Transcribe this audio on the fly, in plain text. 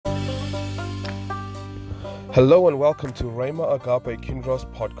Hello and welcome to Rhema Agape Kindros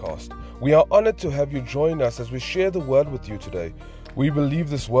podcast. We are honored to have you join us as we share the word with you today. We believe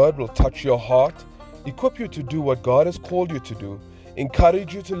this word will touch your heart, equip you to do what God has called you to do,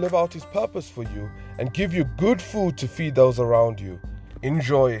 encourage you to live out His purpose for you, and give you good food to feed those around you.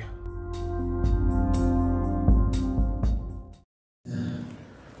 Enjoy.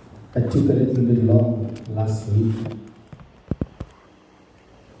 I took a little bit long last week,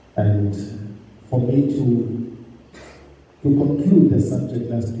 and for me to conclude the subject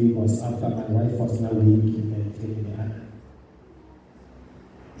last week was after my wife was now weak and telling me,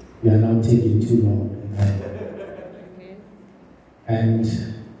 "We are now taking too long." And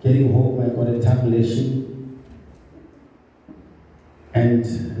getting home, I got a tabulation, and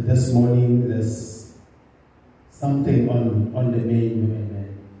this morning there's something on the menu,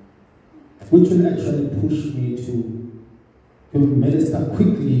 which will actually push me to minister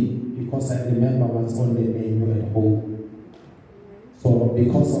quickly because I remember what's on the menu at home. So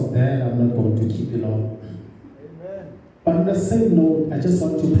because of that, I'm not going to keep it long. Amen. But on the same note, I just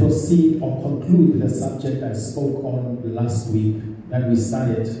want to proceed or conclude the subject I spoke on last week that we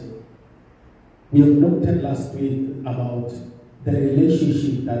started. We have noted last week about the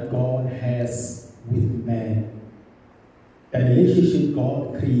relationship that God has with man. The relationship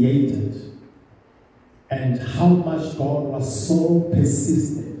God created, and how much God was so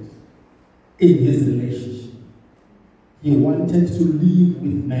persistent in His relationship. He wanted to live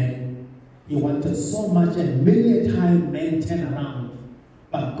with man. He wanted so much, and many a time men turned around,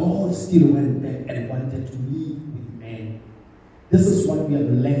 but God still went back and wanted to live with man. This is what we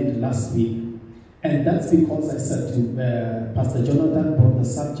have learned last week, and that's because I said to Pastor Jonathan brought the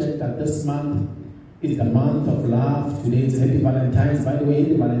subject that this month is the month of love. Today is Happy Valentine's. By the way,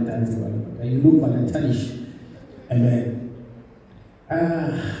 Happy Valentine's. You look Valentine-ish. Amen.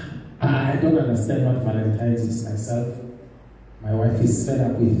 I don't understand what Valentine's is myself. My wife is fed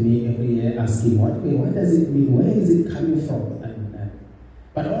up with me every year asking, what does it mean? Where is it coming from?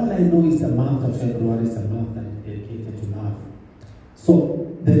 But all I know is the month of February is the month that is dedicated to love. So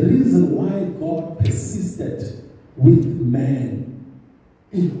the reason why God persisted with man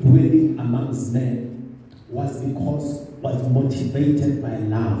in dwelling amongst men was motivated by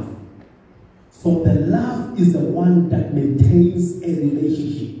love. So the love is the one that maintains a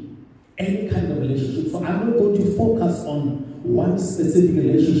relationship, any kind of relationship. So I'm not going to focus on one specific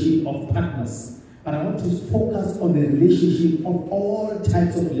relationship of partners, but I want to focus on the relationship of all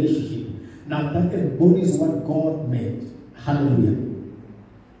types of relationship. Now that embodies what God made. Hallelujah.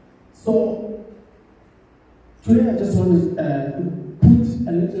 So today I just want to put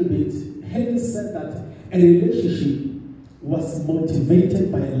a little bit, having said that a relationship was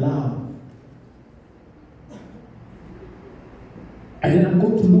motivated by love. And then I'm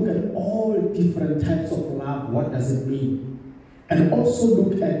going to look at all different types of love. What does it mean? And also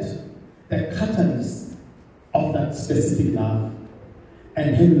look at the catalyst of that specific love.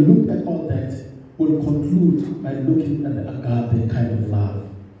 And having looked at all that, we'll conclude by looking at the agape kind of love.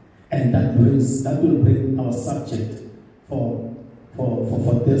 And that will bring our subject for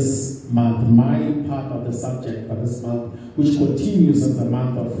this month, my part of the subject for this month, which continues as a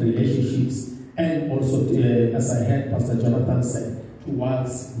month of relationships. And also, as I heard Pastor Jonathan say,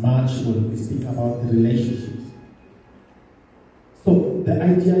 towards March when we speak about the relationships. So the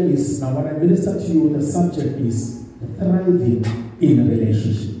idea is, now when I minister to you, the subject is thriving in a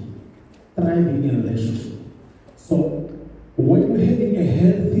relationship. Thriving in a relationship. So when you're having a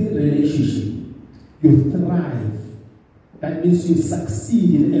healthy relationship, you thrive. That means you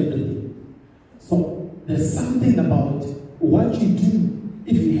succeed in everything. So there's something about what you do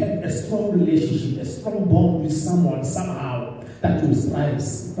if you have a strong relationship, a strong bond with someone somehow, that will thrive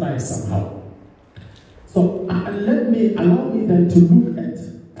somehow. So allow me then to look at,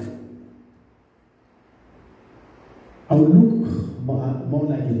 I will look more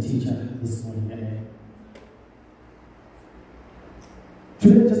like a teacher this morning.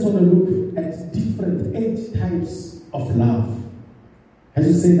 Today I just want to look at different 8 types of love. As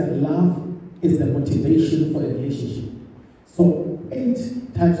you say that love is the motivation for a relationship. So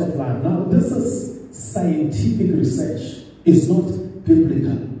 8 types of love. Now this is scientific research. It's not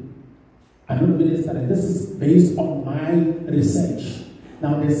biblical. I'm not ministering. This is based on my research.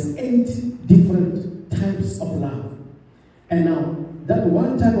 Now there's 8 different types of love. And now that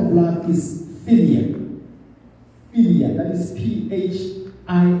one type of love is philia. Philia, that is Phila.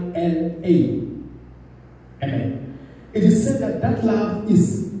 Amen. It is said that love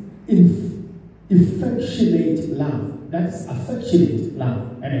is affectionate love. That's affectionate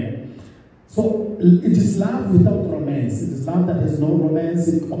love. Amen. So it is love without romance. It is love that has no romance.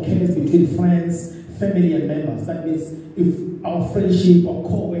 It occurs between friends, family and members. That means if our friendship or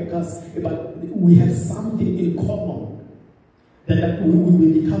co-workers, but we have something in common, then we will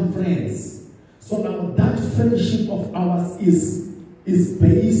become friends. So now that friendship of ours is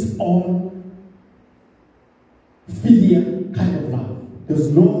based on filial kind of love. There's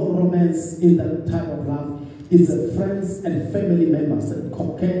no romance in that type of love. It's a friends and family members that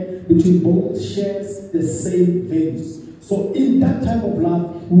compare between both shares the same values. So in that type of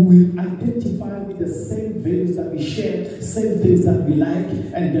love, we will identify with the same values that we share, same things that we like,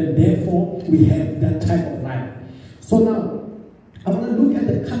 and then therefore we have that type of life. So now, I want to look at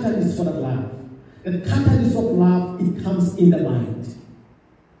the catalyst for that love. The catalyst of love, it comes in the mind.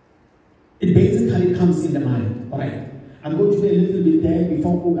 It basically comes in the mind. All right. I'm going to be a little bit there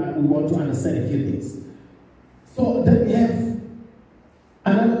before we want to understand a few things. So then we have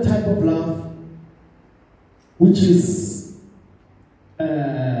another type of love, which is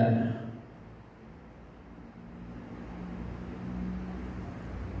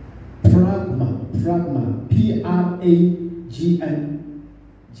pragma, P-R-A-G-N-A,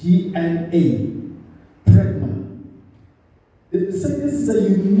 pragma. This is a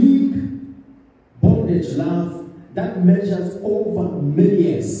unique bondage love that measures over many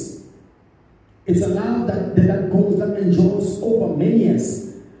years. It's a love that endures over many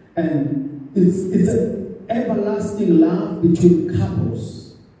years. And it's an everlasting love between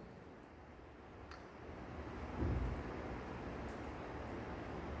couples.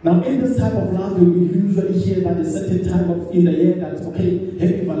 Now, in this type of love, we usually hear that a certain time in the year that, okay,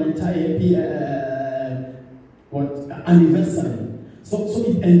 happy Valentine, happy anniversary. So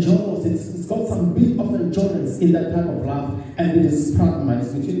it endures. It's got some bit of endurance in that type of love, and it is pragma.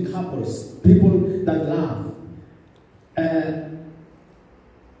 It's between couples, people that love.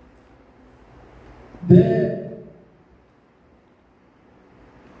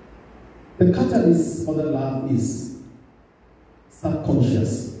 The catalyst for the love is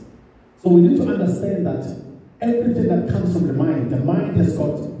subconscious. So we need to understand that everything that comes from the mind has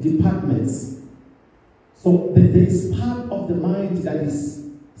got departments. So there is part of the mind that is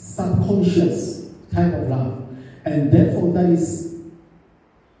subconscious type of love, and therefore that is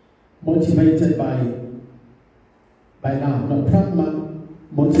motivated by love. Now, pragma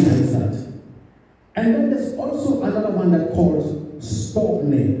motivates that. And then there's also another one that called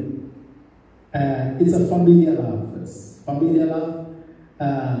storge. It's a familiar love. It's familiar love.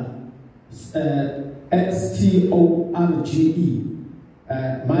 S-T-O-R-G-E.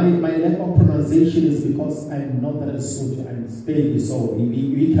 My lack of pronunciation is because I'm not that Lesotho, I'm Spanish, so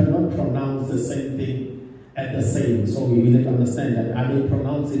we cannot pronounce the same thing at the same. So we need to understand that I may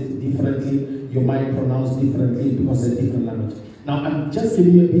pronounce it differently, you might pronounce differently because it's a different language. Now I'm just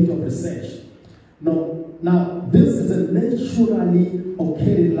giving you a bit of research. Now this is a naturally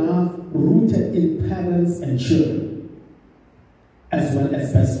occurring love rooted in parents and children, as well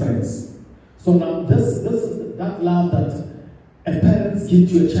as best friends. So now this is that love that a parent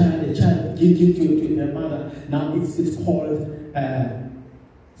gives to a child gives to their mother. Now it's called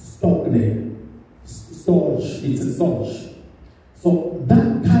storge. It's a storge. So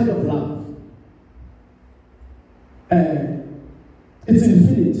that kind of love, it's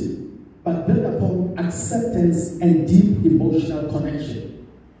infinite, but built upon acceptance and deep emotional connection.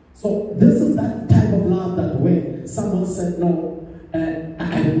 So this is that type of love that when someone said, no,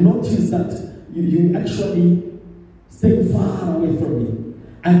 I noticed that you actually stay far away from me.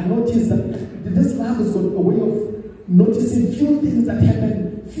 I've noticed that this love has got a way of noticing few things that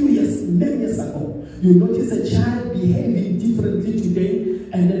happened many years ago. You notice a child behaving differently today,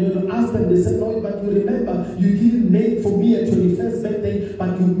 and then you ask them, they say, no, but you remember, you didn't make for me a 21st birthday,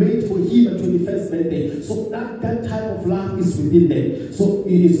 but you made for him a 21st birthday. So that type of love is within them. So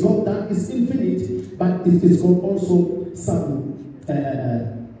it is God that is infinite, but it is got also some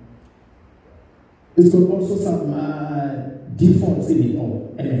defaults in it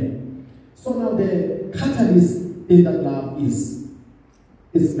all. Amen. So now the catalyst in that love is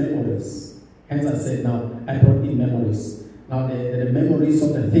memories. Hence I said now, I brought in memories. Now the memories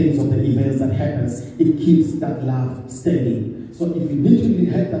of the things, of the events that happens, it keeps that love standing. So if you literally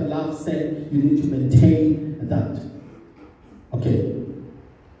have that love stand, you need to maintain that. Okay.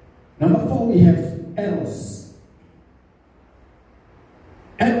 Number 4, we have eros.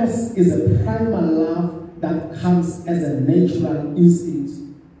 Eros is a primal love that comes as a natural instinct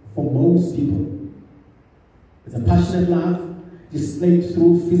for most people. It's a passionate love displayed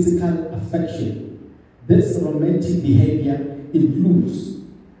through physical affection. This romantic behavior includes,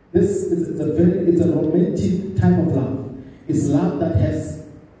 it's a romantic type of love. It's love that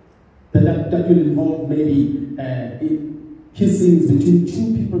will involve maybe kissings between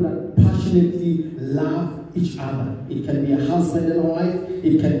two people that passionately love each other. It can be a husband and a wife,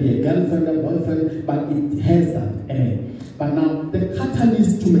 it can be a girlfriend and boyfriend, but it has that. Amen. But now, the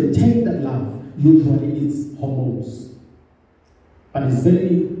catalyst to maintain that love usually is hormones. But it's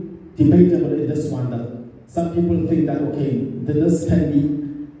very debatable in this one that some people think that, okay, that this can be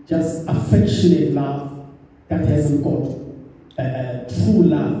just affectionate love that hasn't got true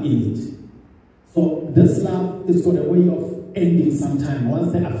love in it. So this love is got a way of ending sometime.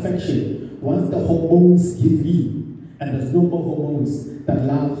 Once the affection, once the hormones give in, and there's no more hormones, that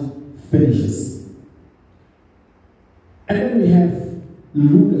love finishes. And then we have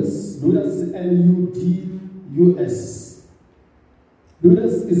ludus. Ludus is L-U-D-U-S.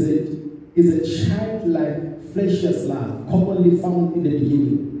 Ludus is a childlike, fleshless love, commonly found in the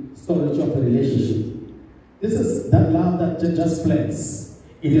beginning stage of a relationship. This is that love that just flirts.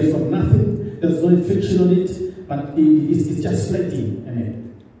 It is from nothing, there's no fiction on it, but it's just flirting. Amen.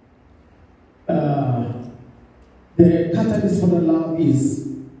 The catalyst for the love is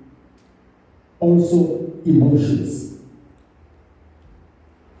also emotions.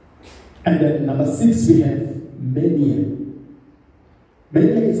 And then number 6, we have mania.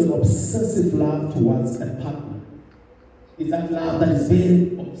 Mania is an obsessive love towards a partner. It's that love that is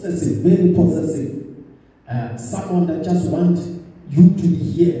very obsessive, very possessive. Someone that just wants you to be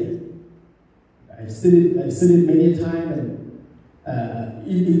here. I've seen it many times, and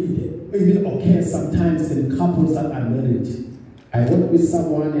it even occurs sometimes in couples that are married. I worked with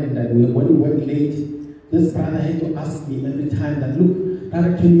someone, and when we went late, this brother had to ask me every time that, look,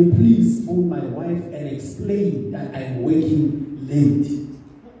 brother, can you please phone my wife and explain that I'm working late?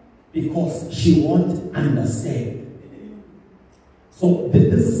 Because she won't understand. So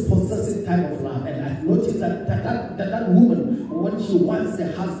this is possessive type of love, and I've noticed that woman, when she wants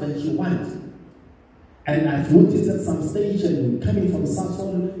the husband, she wants. And I've noticed at some stage, and coming from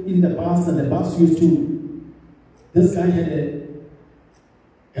Sasol in the bus, and the bus used to, this guy had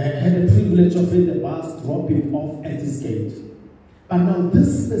a privilege of in the bus, drop him off at his gate. But now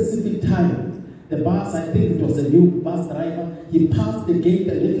this specific time, the bus, I think it was a new bus driver, he passed the gate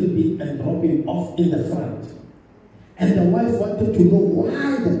a little bit and dropped him off in the front. And the wife wanted to know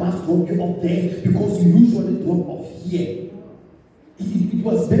why the bus dropped you off there, because you usually drop off here. It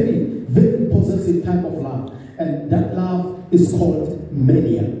was very, very possessive type of love. And that love is called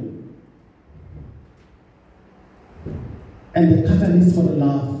mania. And the catalyst for the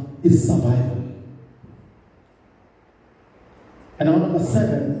love is survival. And now number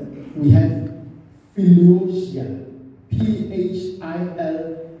 7, we have Philautia. P-H-I-L-A-O-T-I-A.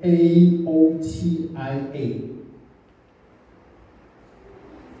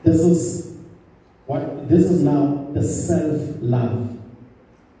 This is now the self-love.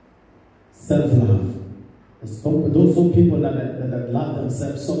 Self-love. Those are people that love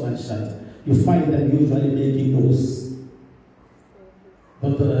themselves so much that you find them usually making those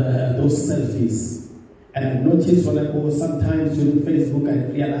selfies. And I've noticed when I go sometimes during Facebook, I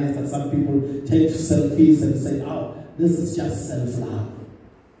realize that some people take selfies and say, oh, this is just self-love.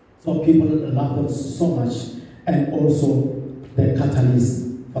 So people love them so much. And also the catalyst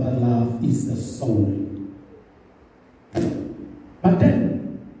for that love is the soul. But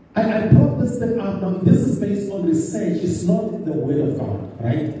then, I brought this thing up now. This is based on research. It's not the word of God,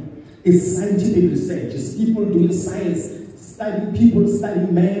 right? It's scientific research. It's people doing science, studying people,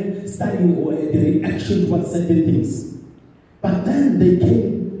 studying men, studying the reaction towards certain things. But then they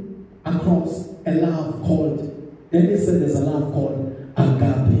came across a love called, then they said there's a love called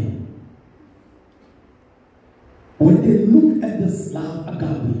agape. When they look at this love,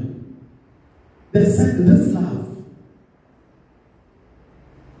 agape, they said this love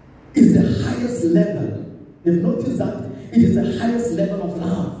is the highest level. They've noticed that it is the highest level of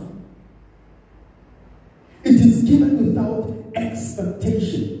love. It is given without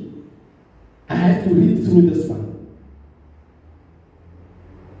expectation. I have to read through this one.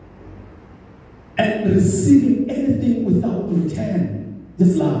 And receiving anything without return.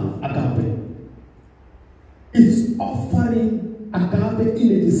 This love, agape. It's offering agape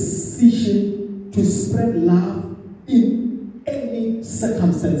in a decision to spread love in any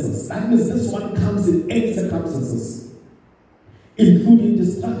circumstances. That means this one comes in any circumstances, including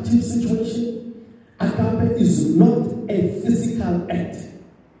destructive situation. Agape is not a physical act.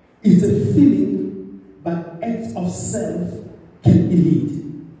 It's a feeling, but acts of self can be lead.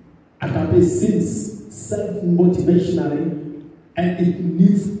 Agape seems self-motivationally, and it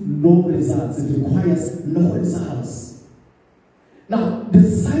needs no results. It requires no results. Now, the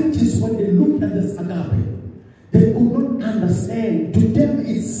scientists, when they looked at this agape, they could not understand. To them,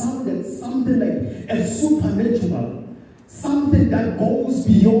 it sounded something like a supernatural, something that goes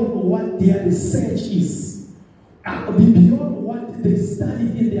beyond what their research is, beyond what they study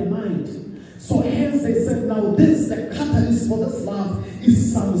in their mind. So hence they said, now this, the catalyst for this love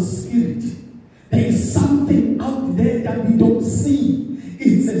is some spirit. There is something out there that we don't see.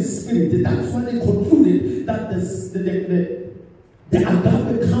 It's a spirit. That's why they concluded that the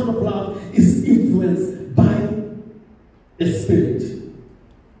agape kind of love is influenced by the spirit.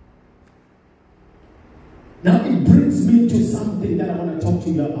 Now it brings me to something that I want to talk to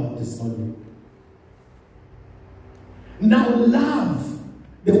you about this morning. Now love,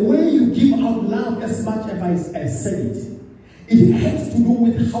 the way you give out love, as much as I said it has to do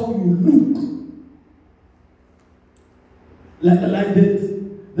with how you look. Like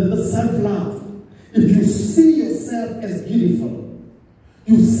the self-love. If you see yourself as beautiful,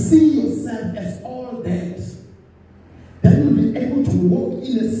 you see yourself as all that, then you'll be able to walk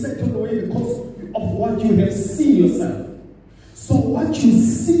in a certain way because of what you have seen yourself. So what you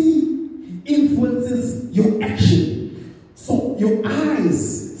see influences your action. So your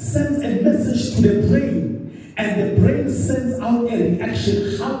eyes send a message to the brain, and the brain sends out a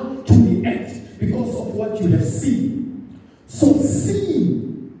reaction, how to react because of what you have seen. So seeing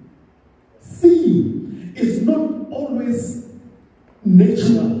is not always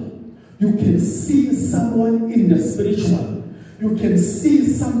natural. You can see someone in the spiritual. You can see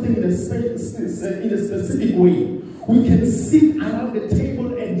something in a specific way. We can sit around the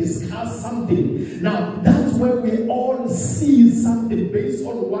table and discuss something. Now, that's where we all see something based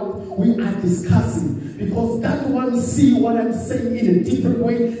on what we are discussing. Because that one see what I'm saying in a different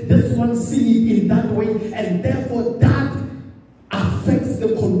way. This one see it in that way. And therefore, that affects the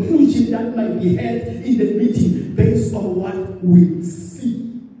conclusion that might be had in the meeting based on what we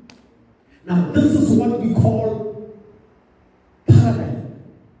see. Now, this is what we call paradigm.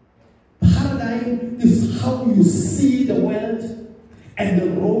 Paradigm is how you see the world and the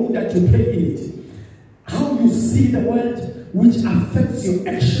role that you play in it. How you see the world, which affects your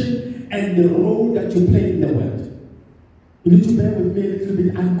action and the role that you play in the world. You need to bear with me a little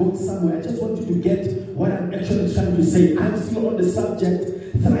bit. I'm going somewhere. I just want you to get what I'm actually trying to say. I'm still on the subject,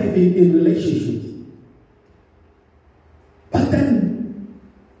 thriving in relationships. But then,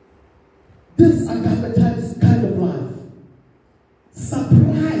 this agape kind of life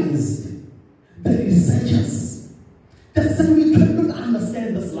surprised the researchers. They said we cannot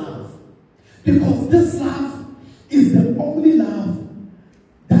understand this love. Because this love is the only love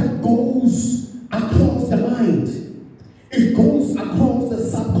that goes across the mind. It goes across the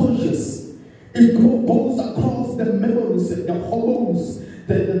subconscious. It goes across the memories, the hormones,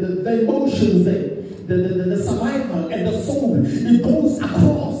 the emotions, the survival and the soul. It goes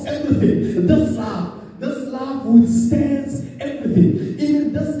across everything. This love withstands everything.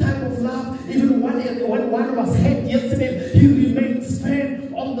 Even this type of love, even when one was had yesterday, he remains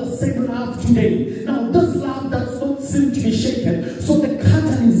firm on the same love today. Now this love does not seem to be shaken. So the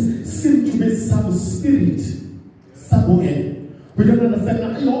catalyst seems to be some spirit somewhere. We don't understand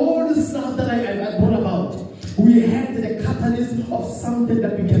now. In all this love that I brought about, we had the catalyst of something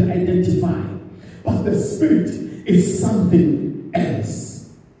that we can identify. But the spirit is something else.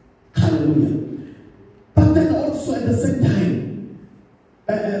 Hallelujah. But then also at the same time,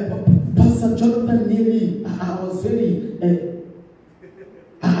 Pastor Jonathan nearly,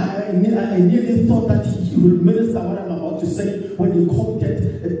 I nearly thought that he would minister what I'm about to say when he quoted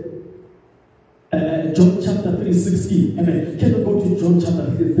John chapter 3:16. Amen. Can we go to John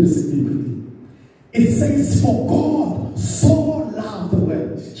chapter 3:16 quickly? It says, for God so loved the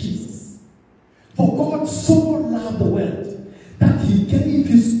world, Jesus. For God so loved the world that he gave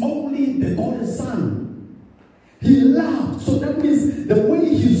his only begotten Son. He loved, so that means the way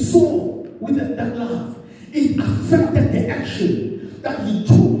he saw with that love, it affected the action that he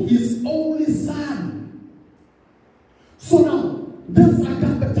took his only Son. So now, this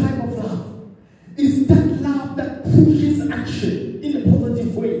agape type of love is that love that pushes action in a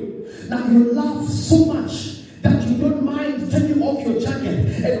positive way. Now you love so much that you don't mind taking off your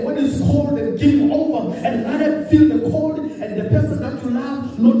jacket, and when it's cold, and giving over and let it feel the cold, and the person that you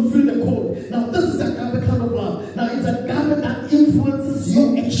love not feel the cold. Now this is the agape kind of love. Now it's a agape that influences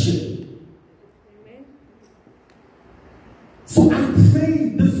your action. Amen. So I pray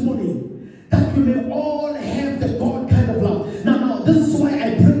this morning that we may all have the God kind of love. Now this is why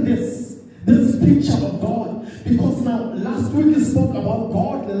I bring this picture of God, because now last week we spoke about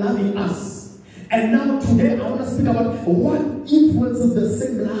God loving us, and now today I want to speak about what influences the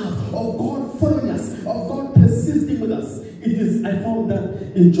same love of God following us, of God persisting with us. It is, I found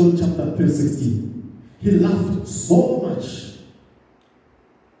that in John chapter 3:16. He loved so much.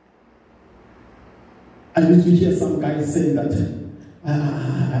 I used to hear some guys saying that,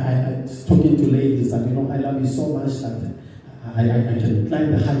 I talking to ladies that, I love you so much that I can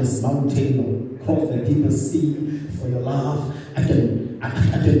climb the highest mountain or cross the deepest sea for your love. I can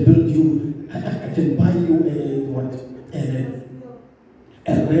build you, I can buy you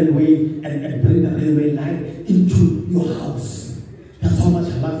a railway and bring the railway line into your house. That's how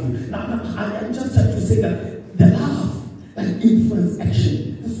much I love you. Now I'm just trying to say that the love that influences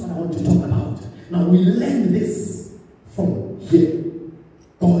action, this is what I want to talk about. Now we learn this from here.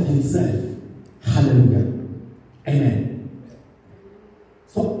 God himself. Hallelujah. Amen.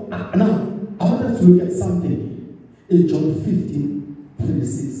 So now I want us to look at something in John 15,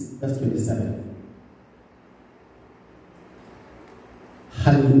 26, verse 27.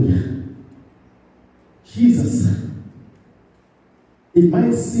 Hallelujah. Jesus. It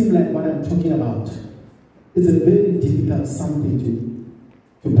might seem like what I'm talking about is a very difficult something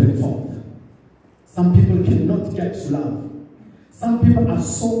to bring forth. Some people cannot get to love. Some people are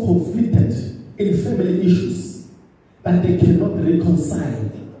so conflicted in family issues that they cannot reconcile.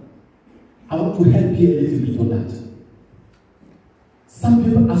 I want to help you a little bit on that. Some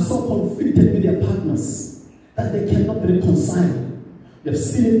people are so conflicted with their partners that they cannot reconcile. You've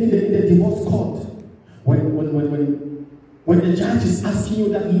seen it in the divorce court. When the judge is asking you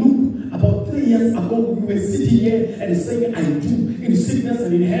that, look, about 3 years ago you were sitting here and saying, I do, in sickness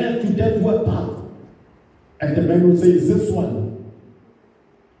and in health, to death were part. And the man will say, is this one?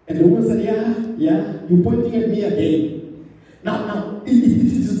 And the woman said, yeah, you're pointing at me again. Now, it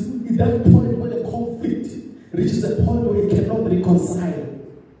is at that point where the conflict reaches a point where it cannot reconcile.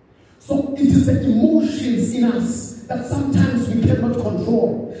 So it is the emotions in us that sometimes we cannot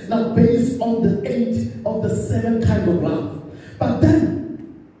control. Now, based on the 8 of the 7 kind of love. But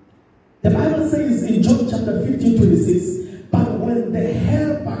then, the Bible says in John chapter 15, 26, but when the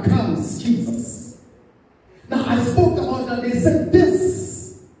helper comes, Jesus. Now, I spoke about that. They said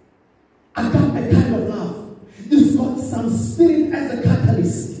this agape kind of love. It's got some spirit as a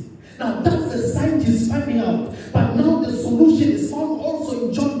catalyst. Now, that's the scientists finding out. But now the solution is found also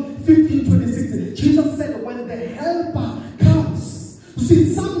in John 15, 26. Jesus said, when the helper comes. You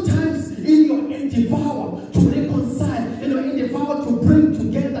see, sometimes in your endeavor to reconcile, in your endeavor to bring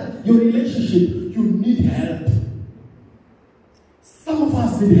together your relationship, you need help. Some of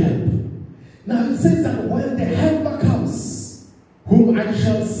us need help. Now it says that when the helper comes, whom I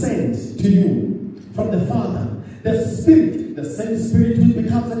shall send to you from the Father, the Spirit, the same Spirit which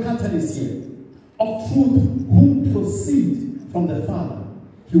becomes a catalyst here, of truth, who proceed from the Father,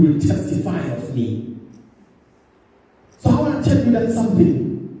 he will testify of me. So I want to tell you that something.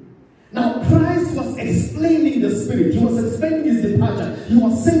 Now Christ was explaining the Spirit. He was explaining his departure. He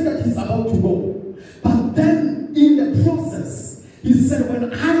was saying that he's about to go. But then in the process, he said,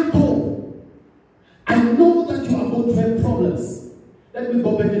 when I go, I know that you are going to have problems. Let me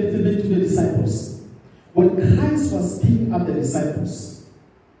go back a little bit to the disciples. When Christ was picking up the disciples,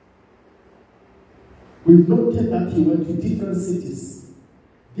 we've noted that he went to different cities,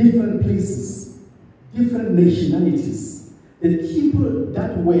 different places, different nationalities. The people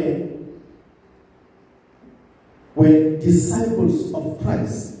that were disciples of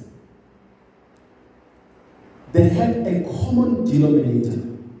Christ, they had a common denominator.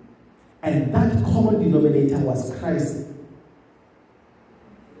 And that common denominator was Christ.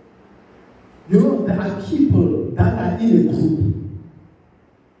 You know, there are people that are in a group,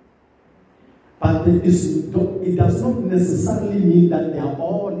 but it does not necessarily mean that they are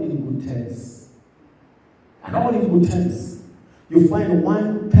all in good terms. And all in good terms. You find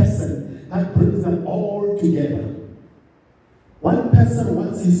one person that brings them all together. One person,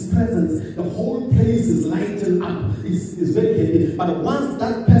 once his presence, the whole place is lightened up. It's very heavy. But once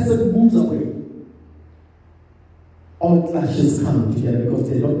that person moves away, all clashes come together because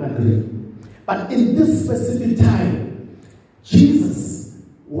they don't agree. But in this specific time, Jesus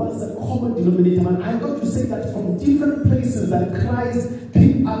was a common denominator. And I got to say that from different places that Christ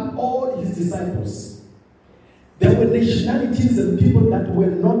picked up all his disciples, there were nationalities and people that were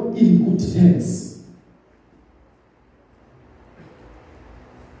not in good terms.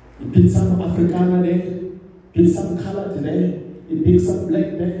 He picked some Afrikaner there, picked some colored there, he picked some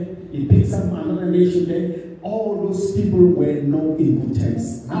black there, he picked some another nation there. All those people were not in good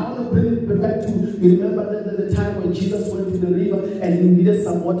terms. I want to bring it back to, you remember the time when Jesus went to the river and he needed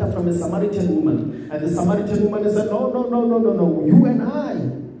some water from a Samaritan woman. And the Samaritan woman said, no, you and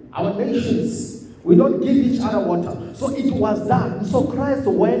I, our nations, we don't give each other water. So it was that. So Christ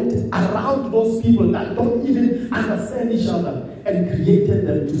went around those people that don't even understand each other and created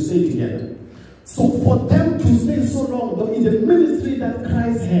them to stay together. So for them to stay so long, though, in the ministry that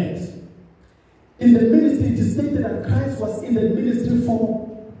Christ had, in the ministry, it is stated that Christ was in the ministry for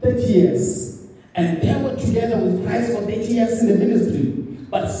 30 years. And they were together with Christ for 30 years in the ministry,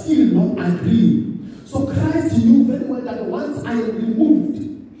 but still not agreeing. So Christ knew very well that once I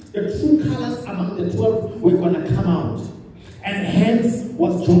removed, the true colors among the 12 were going to come out. And hence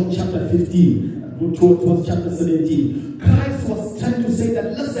was John chapter 15, towards chapter 17. Christ was trying to say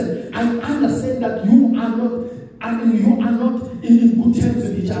that, listen, I understand that you are not in good terms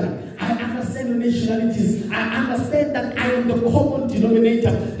with each other. I understand your nationalities. I understand that I am the common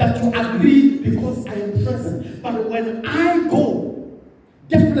denominator, that you agree because I am present. But when I go,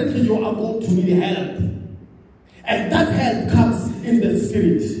 definitely you are going to need help. And that help comes in the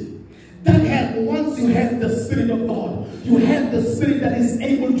Spirit. That help, once you have the Spirit of God, you have the Spirit that is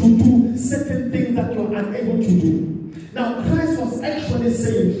able to do certain things that you are unable to do. Now, Christ was actually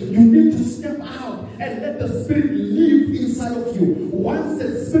saying, you need to step out and let the Spirit live inside of you. Once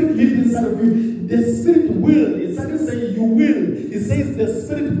the Spirit lives inside of you, the Spirit will, it doesn't say you will, it says the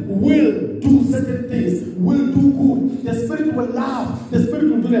Spirit will do certain things, will do good. The Spirit will love, the Spirit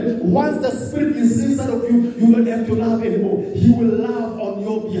will do that. Once the Spirit is inside of you, you don't have to love anymore. He will love on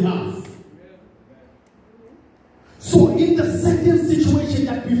your behalf. So in the second situation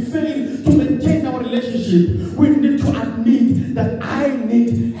that we fail to maintain our relationship, we need to admit that I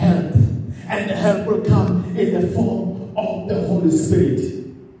need help. And the help will come in the form of the Holy Spirit.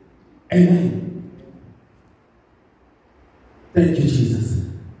 Amen. Thank you, Jesus.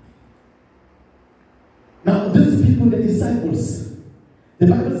 Now, these people, the disciples, the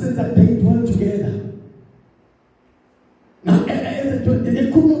Bible says that they dwell together. Now,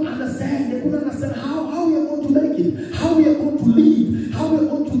 they could not understand. They couldn't understand how we are going to make it, how we are going to live, how we are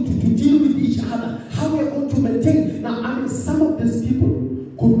going to deal with each other, how we are going to maintain. Now, I mean, some of these people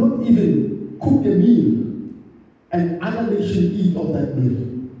could not even cook the meal, and other nation eat of that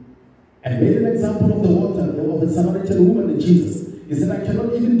meal. And made an example of the water of the Samaritan woman and Jesus. He said, I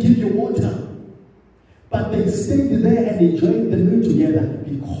cannot even give you water. But they stayed there and enjoyed the meal together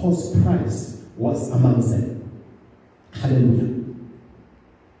because Christ was amongst them. Hallelujah.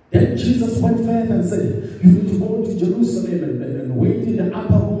 Then Jesus went further and said, you need to go to Jerusalem and wait in the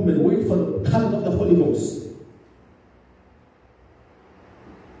upper room and wait for the coming of the Holy Ghost.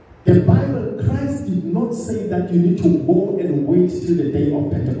 The Bible, Christ did not say that you need to go and wait till the day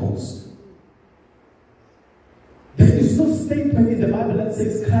of Pentecost. There is no statement in the Bible that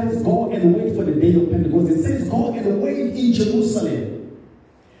says, Christ, go and wait for the day of Pentecost. It says, go and wait in Jerusalem.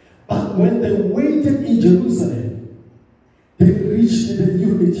 But when they waited in Jerusalem, they reached the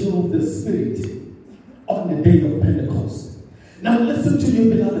unity of the Spirit on the day of Pentecost. Now listen to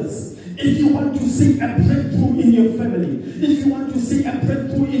me, beloveds. If you want to see a breakthrough in your family, if you want to see a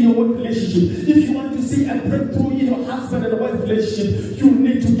breakthrough in your work relationship, if you want to see a breakthrough in your husband and wife relationship, you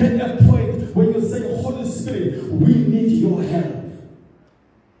need to get a point where you say, Holy Spirit, we need your help.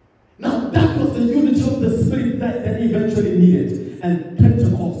 Now that was the unity of the Spirit that eventually needed, and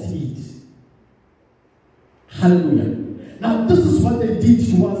Pentecost hit. Hallelujah. Now this is what they did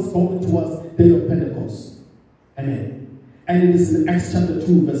to us, going towards the day of Pentecost. Amen. And it is in Acts chapter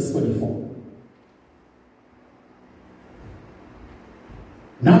 2, verse 24.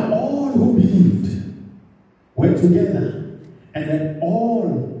 Now all who believed were together and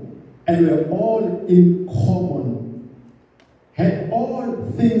were all in common, had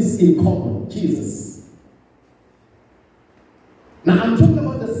all things in common. Jesus. Now I'm talking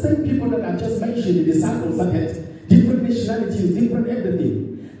about the same people that I just mentioned, the disciples that had different nationalities, different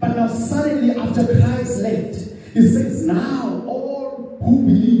everything. But now suddenly after Christ left, it says, now all who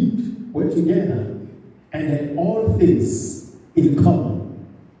believed were together and had all things in common.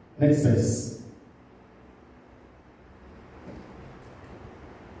 Next verse.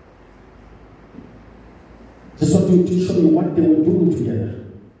 Just want to show you what they were doing together.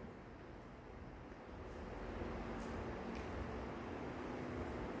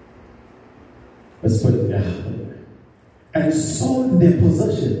 Verse 20. And sold their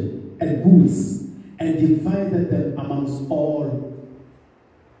possession and goods, and divided them amongst all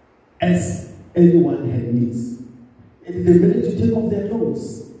as anyone had needs. And they managed to take off their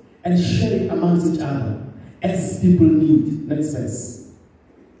clothes and share it amongst each other as people need. Next verse.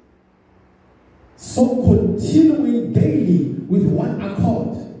 So continuing daily with one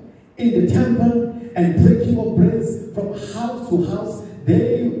accord in the temple and breaking of breads from house to house,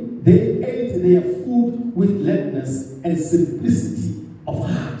 they ate their food with gladness and simplicity of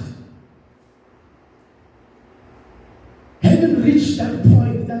heart. Having reached that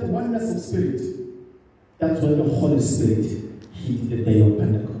point, that oneness of spirit, that's when the Holy Spirit hit the day of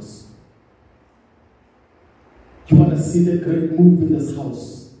Pentecost. You want to see the great move in this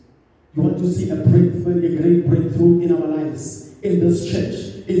house? you want to see a breakthrough, a great breakthrough in our lives, in this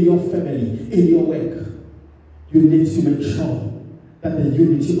church, in your family, in your work, you need to make sure that the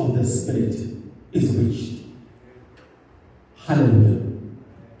unity of the Spirit is reached. Hallelujah.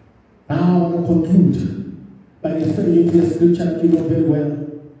 Now I want to conclude by referring you to a scripture that you know very well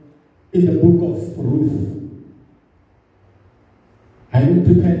in the book of Ruth. I didn't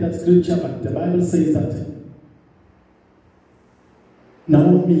prepare that scripture, but the Bible says that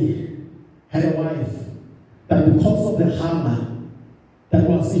Naomi had a wife that because of the hunger that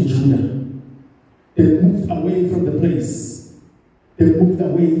was in Judah, they moved away from the place. They moved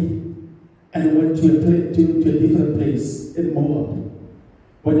away and went to a different place in Moab.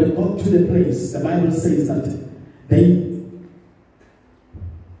 When they got to the place, the Bible says that they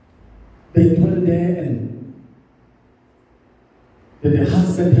dwelt there, and the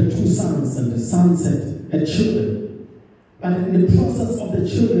husband had 2 sons, and the sons had children. But in the process of the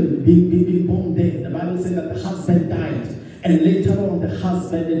children being born there, the Bible says that the husband died, and later on the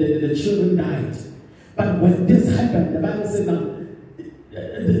husband and the children died. But when this happened, the Bible says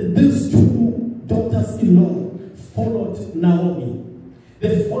that these 2 daughters-in-law followed Naomi.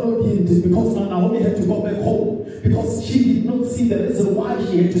 They followed him because now Naomi had to go back home because she did not see the reason why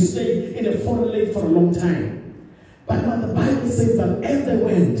she had to stay in a foreign land for a long time. But now the Bible says that as they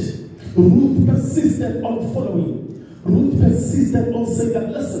went, Ruth persisted on following. Ruth persisted on saying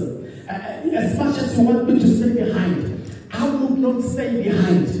that, listen, as much as you want me to stay behind, I will not stay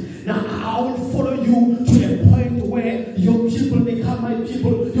behind. Now I will follow you to a point where your people become my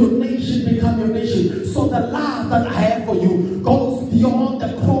people, your nation become your nation. So the love that I have for you goes beyond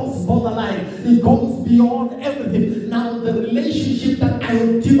the cross borderline. It goes beyond everything. Now the relationship that I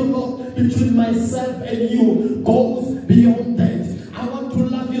will develop between myself and you goes beyond that. I want to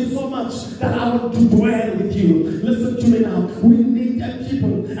love you so much that I want to dwell with you. Listen to me now. We need a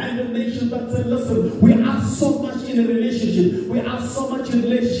people and a nation that say, listen, we are so much in a relationship. We are so much in a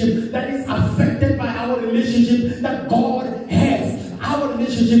relationship that is affected by our relationship that God has. Our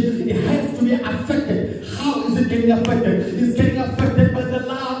relationship, it has to be affected. How is it getting affected? It's getting affected by the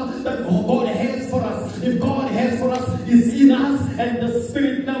love that God has for us. If God has for us, is in us, and the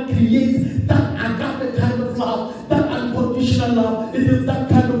Spirit now creates that agape kind of love, that unconditional love. It is that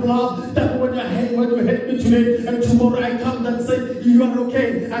kind of love that when you hate me today and tomorrow I come and say, you are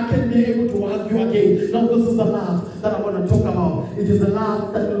okay, I can be able to hug you again. Now this is the love that I want to talk about. It is the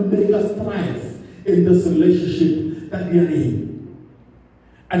love that will make us thrive in this relationship that we are in.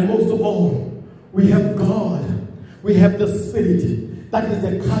 And most of all, we have God. We have the Spirit that is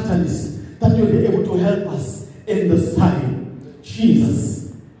the catalyst that will be able to help us in this time.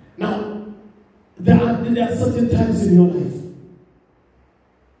 Jesus. Now, there are certain times in your life.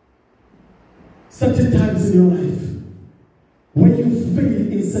 Certain times in your life when you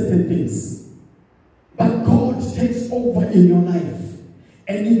fail in certain things. But God takes over in your life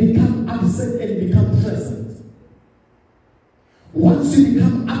and you become absent and become present. Once you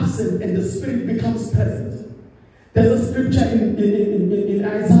become absent and the Spirit becomes present, there's a scripture in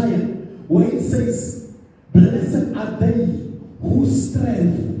Isaiah where it says, blessed are they whose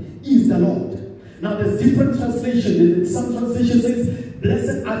strength is the Lord. Now there's different translation. Some translation says,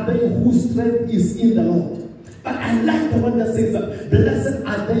 blessed are they whose strength is in the Lord. But I like the one that says that, blessed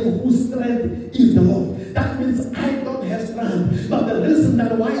are they whose strength is the Lord. That means I don't have strength. But the reason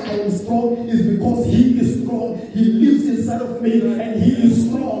that why I am strong is because He is strong. He lives inside of me and He is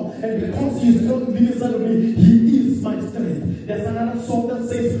strong. And because He is strong living inside of me, He is my strength. There's another song that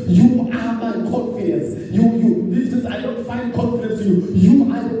says, you are my confidence. This is, I don't find confidence in you.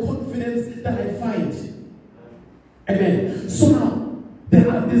 You are the confidence that I find. Amen. So now, there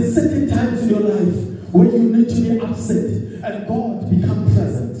are these certain times in your life when you need to be absent and God become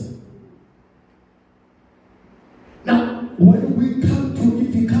present. Now,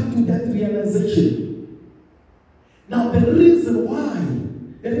 if you come to that realization, now the reason why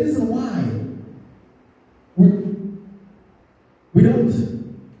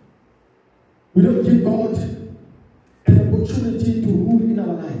we don't give God an opportunity to rule in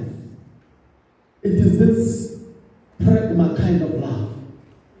our life. It is this pragma kind of love,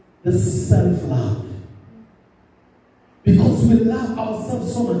 this self-love. Because we love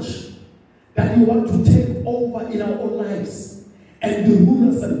ourselves so much that we want to take over in our own lives and be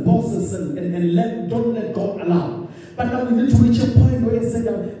rulers and bosses and don't let God allow. But now we need to reach a point where you say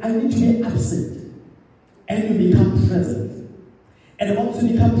that I need to be absent and you become present. And once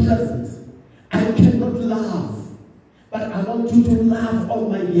you become present, I cannot love, but I want you to love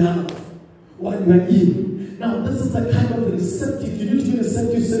on my behalf while you are in. Now this is a kind of receptive. You need to be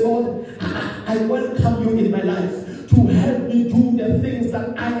receptive. Say, Lord, I welcome you in my life to help me do the things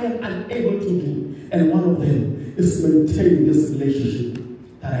that I am unable to do. And one of them is maintaining this relationship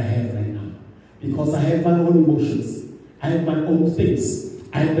that I have right now. Because I have my own emotions. I have my own things.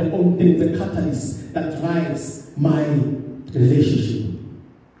 I have the own things, the catalyst that drives my relationship.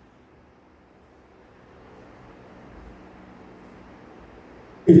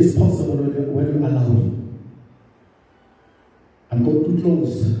 It is possible when you allow me. I'm going to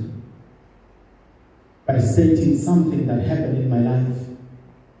close by stating something that happened in my life.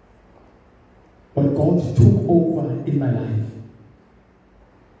 When God took over in my life.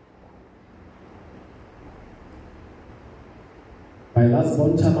 My last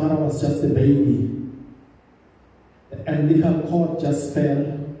born Tamara was just a baby. The umbilical cord just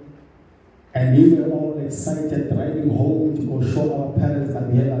fell. And we were all excited driving home to go show our parents that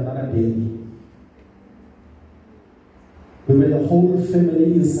we had another baby. We were the whole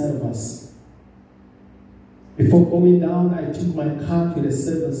family inside of us. Before going down, I took my car to the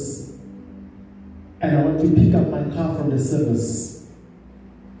service. And I went to pick up my car from the service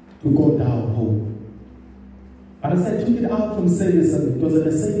to go down home. But as I took it out from service, and it was a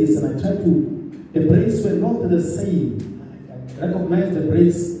Mercedes, and I tried to, the brakes were not the same. I recognized the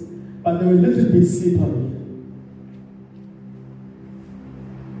brakes, but they were a little bit slippery.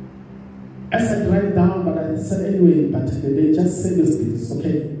 As I drive down, but I said anyway, but they just serviced it, it's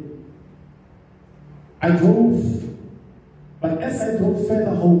okay. I drove, but as I drove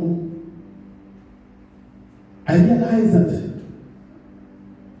further home, I realized that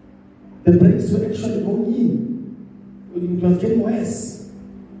the brakes were actually going in. It was getting worse.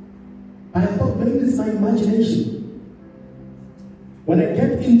 And I thought maybe it's my imagination. When I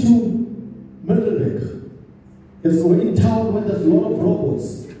get into Middelburg, it's in town where there's a lot of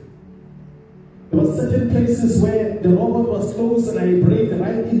robots. There were certain places where the robot was closed and I braked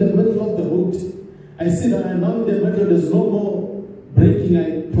right in the middle of the road. I see that I'm now in the middle, there's no more braking.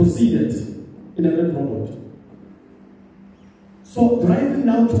 I proceeded in a red robot. So driving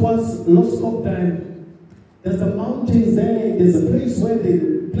now towards Loskop Dam, there's the mountains there. There's a place where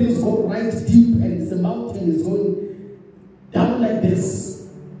the place goes right deep, and the mountain is going down like this.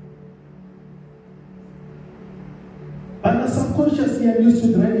 But subconsciously, I'm used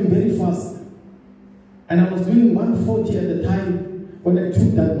to driving very fast. And I was doing 140 at the time when I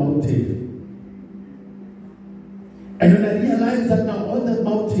took that mountain. And when I realized that now on that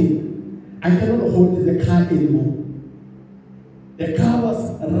mountain, I cannot hold the car anymore. The car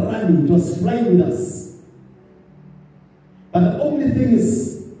was running, it was flying with us. But the only thing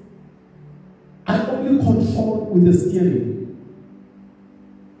is, I only control with the steering.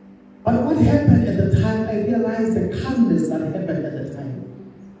 But what happened at the time, I realized the calmness that happened at the time.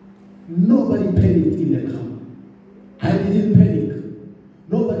 Nobody panicked in the car. I didn't panic.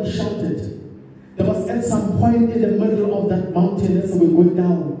 Nobody shouted. There was at some point in the middle of that mountain as we were going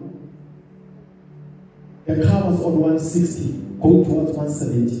down. The car was on 160, going towards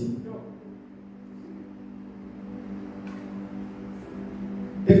 170.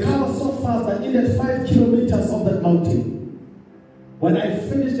 The car was so fast that in the 5 kilometers of that mountain, when I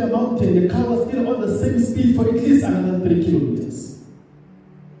finished the mountain, the car was still on the same speed for at least another 3 kilometers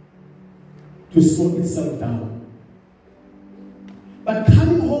to slow itself down. But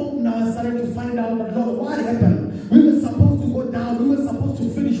coming home now, I started to find out that, Lord, what happened? We were supposed to go down, we were supposed to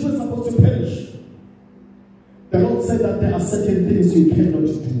finish, we were supposed to perish. The Lord said that there are certain things you cannot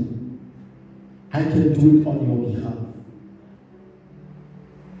do. I can do it on your behalf.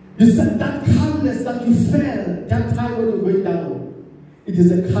 He said that calmness that you felt that time when you went down, it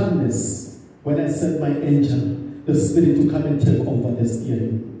is a calmness when I sent my angel, the Spirit, to come and take over the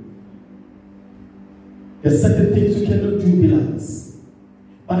steering. There are certain things you cannot do, beloveds.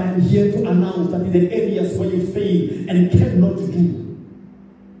 But I'm here to announce that in the areas where you fail and cannot do,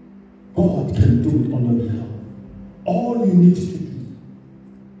 God can do it on your behalf. All you need to do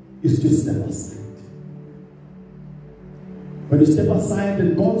is to step aside. When you step aside,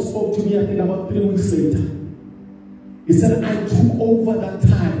 and God spoke to me, I think about 3 weeks later. He said, I took over that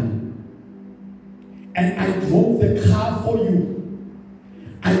time. And I drove the car for you.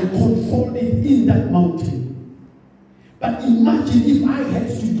 I controlled it in that mountain. But imagine if I had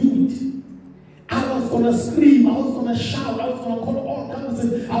to do it. I was going to scream, I was going to shout, I was going to call all kinds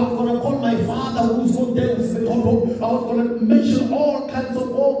of, I was going to call my father who's not there, who's the God, I was going to mention all kinds of,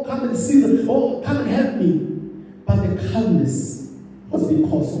 oh, come and see them, oh, come and help me. But the calmness was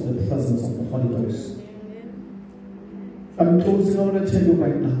because of the presence of the Holy Ghost. I'm closing, I want to tell you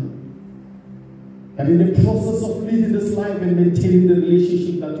right now that in the process of living this life and maintaining the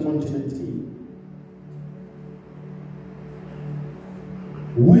relationship that you want to maintain,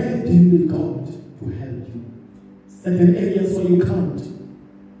 where do you need God to help you? certain areas where you can't.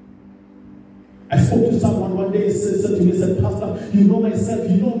 I spoke to someone one day, said to me, said, Pastor, you know myself,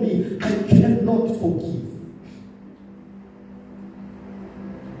 you know me, I cannot forgive.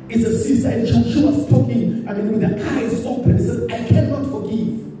 It's a sister, and she was talking, with her eyes open, she said, I cannot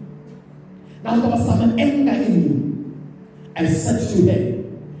forgive. Now there was some anger in me. I said to her,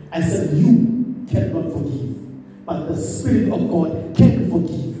 I said, you cannot forgive, but the Spirit of God can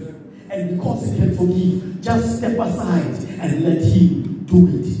forgive. And because He can forgive, just step aside and let Him do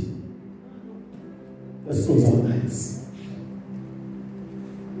it. Let's close our eyes.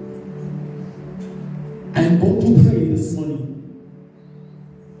 I'm going to pray this morning.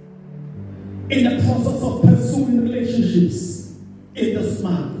 In the process of pursuing relationships in this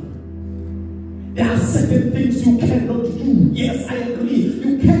month, there are certain things you cannot do. Yes, I agree.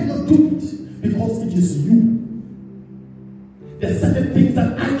 You cannot do it because it is you. There are certain things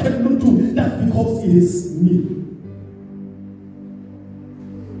that I cannot do. That's because it is me.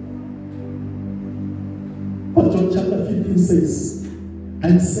 But John chapter 15 says,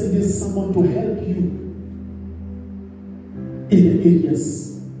 I'm sending someone to help you in the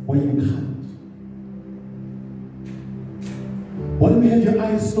areas where you can't. When you have your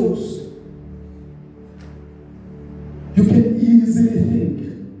eyes closed, you can easily think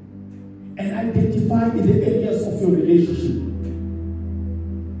and identify in the areas of your relationship,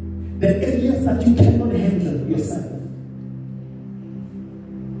 the areas that you cannot handle yourself.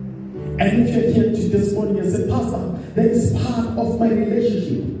 And if you're here this morning and say, Pastor, there is part of my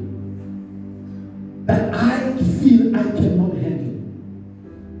relationship that I feel I cannot handle.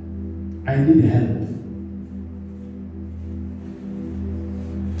 I need help.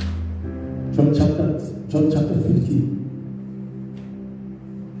 John chapter 15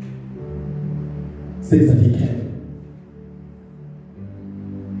 says that He can.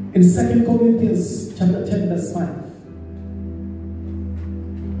 In 2 Corinthians chapter 10 verse 5,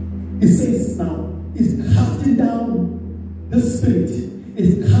 it says now, it's casting down the spirit,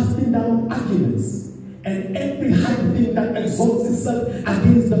 is casting down arguments and every high thing that exalts itself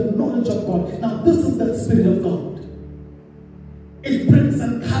against the knowledge of God. Now this is the Spirit of God. It brings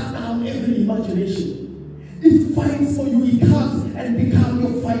and casts down every imagination. It fights for you. He comes and becomes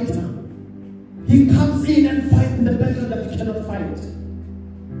your fighter. He comes in and fights in the battle that you cannot fight.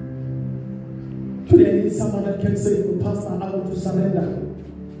 Today I need someone that can say, Pastor, I want to surrender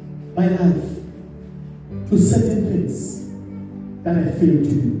my life to certain things that I fail to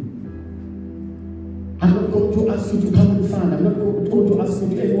do. I'm not going to ask you to come in front. I'm not going to ask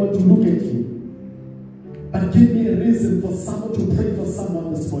anyone to look at you. But give me a reason for someone to pray for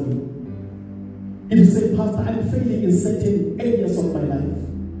someone this morning. If you say, Pastor, I'm failing in certain areas of my life,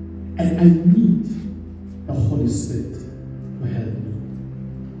 and I need the Holy Spirit to help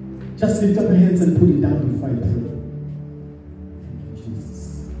me. Just lift up your hands and put it down before I pray.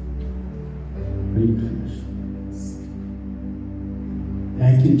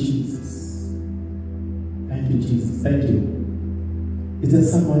 Thank you, Jesus. Thank you, Jesus. Thank you, Jesus. Thank you. Is there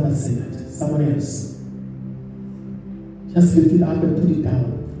someone that said that? Someone else? Just lift it up and put it down.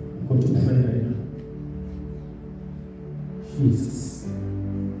 I'm going to pray right now. Jesus.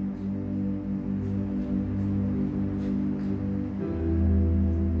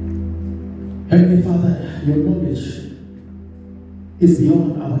 Heavenly Father, your knowledge is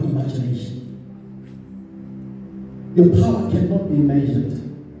beyond our imagination. Your power cannot be measured.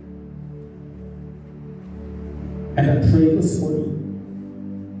 And I pray this morning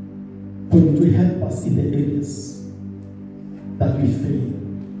for you to help us in the areas that we fail.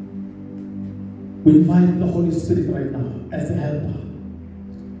 We invite the Holy Spirit right now as a helper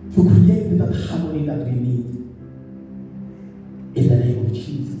to create that harmony that we need. In the name of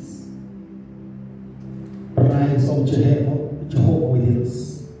Jesus. Rise up, Jehovah within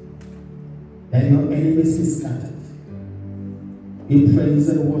us. And your enemies be scattered. We praise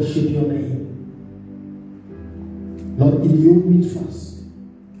and worship your name. Lord, in you we trust.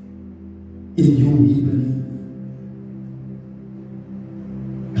 In you we believe.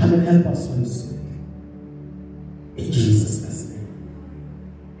 Come and help us, Holy Spirit. In Jesus' name.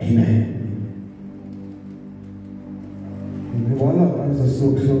 Amen. And while our eyes are so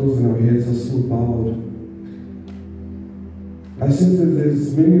closed and our heads are so bowed, I sense that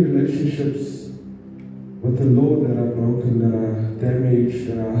there's many relationships with the Lord that are broken, that are damaged,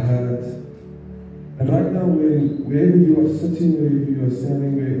 that are hurt. And right now, wherever you are sitting, wherever you are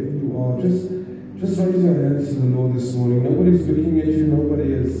standing, wherever you are, just raise your hands to the Lord this morning. Nobody's looking at you,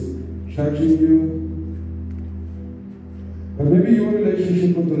 nobody is judging you. But maybe your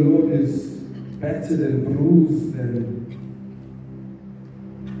relationship with the Lord is battered and bruised, and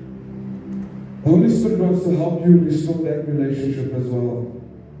The Holy Spirit wants to help you restore that relationship as well.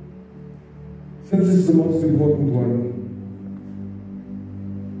 Since it's the most important one.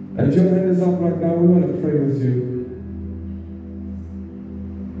 And if your hand is up right now, we want to pray with you.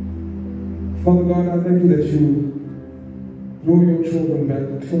 Father God, I thank you that you draw your children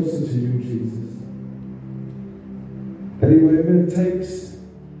back closer to you, Jesus. That whatever it takes,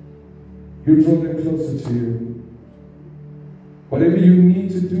 you draw them closer to you. Whatever you need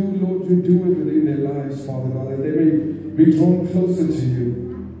to do, Lord, you do it within their lives, Father God, that they may be drawn closer to you.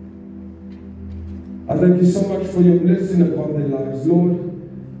 I thank you so much for your blessing upon their lives, Lord.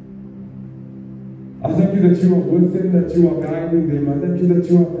 I thank you that you are with them, that you are guiding them. I thank you that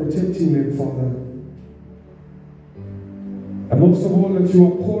you are protecting them, Father. And most of all, that you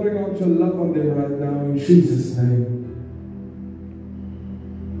are pouring out your love on them right now in Jesus' name.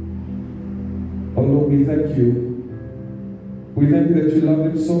 Oh Lord, we thank you. We thank you that you love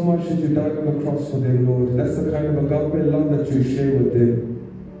them so much that you died on the cross for them, Lord. That's the kind of agape love that you share with them.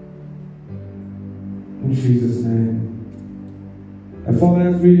 In Jesus' name. And Father,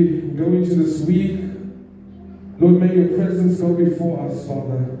 as we go into this week, Lord, may your presence go before us,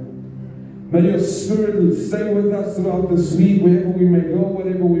 Father. May your Spirit stay with us throughout this week, wherever we may go,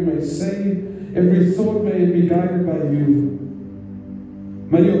 whatever we may say. Every thought may it be guided by you.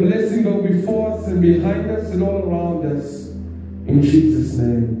 May your blessing go before us and behind us and all around us. In Jesus'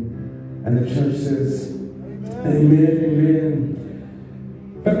 name. And the church says, Amen,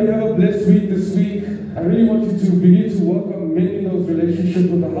 amen. Family, have a blessed week this week. I really want you to begin to work on mending those relationships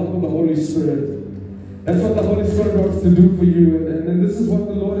with the help of the Holy Spirit. That's what the Holy Spirit wants to do for you. And this is what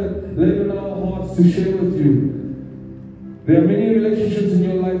the Lord had laid on our hearts to share with you. There are many relationships in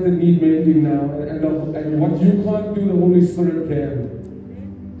your life that need mending now. And what you can't do, the Holy Spirit can.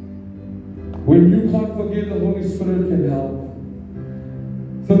 When you can't forgive, the Holy Spirit can help.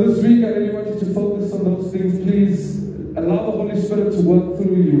 So this week, I really want you to focus on those things. Please allow the Holy Spirit to work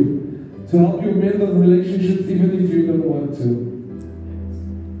through you, to help you mend those relationships even if you don't want to.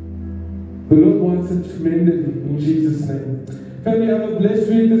 The Lord wants it mended in Jesus' name. Family, have a blessed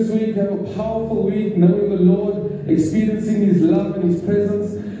week this week. Have a powerful week knowing the Lord, experiencing His love and His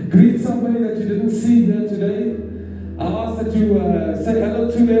presence. Greet somebody that you didn't see here today. I ask that you say hello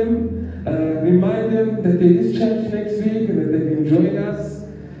to them. Remind them that there is church next week and that they can join us.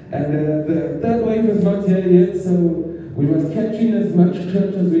 And the third wave is not here yet, so we must catch in as much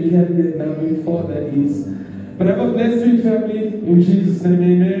church as we can get now before that is. But have a blessed week, family. In Jesus' name,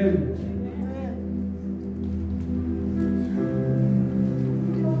 amen.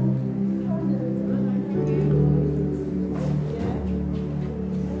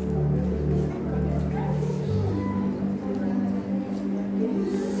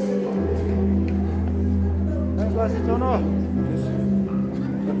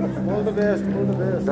 All the best.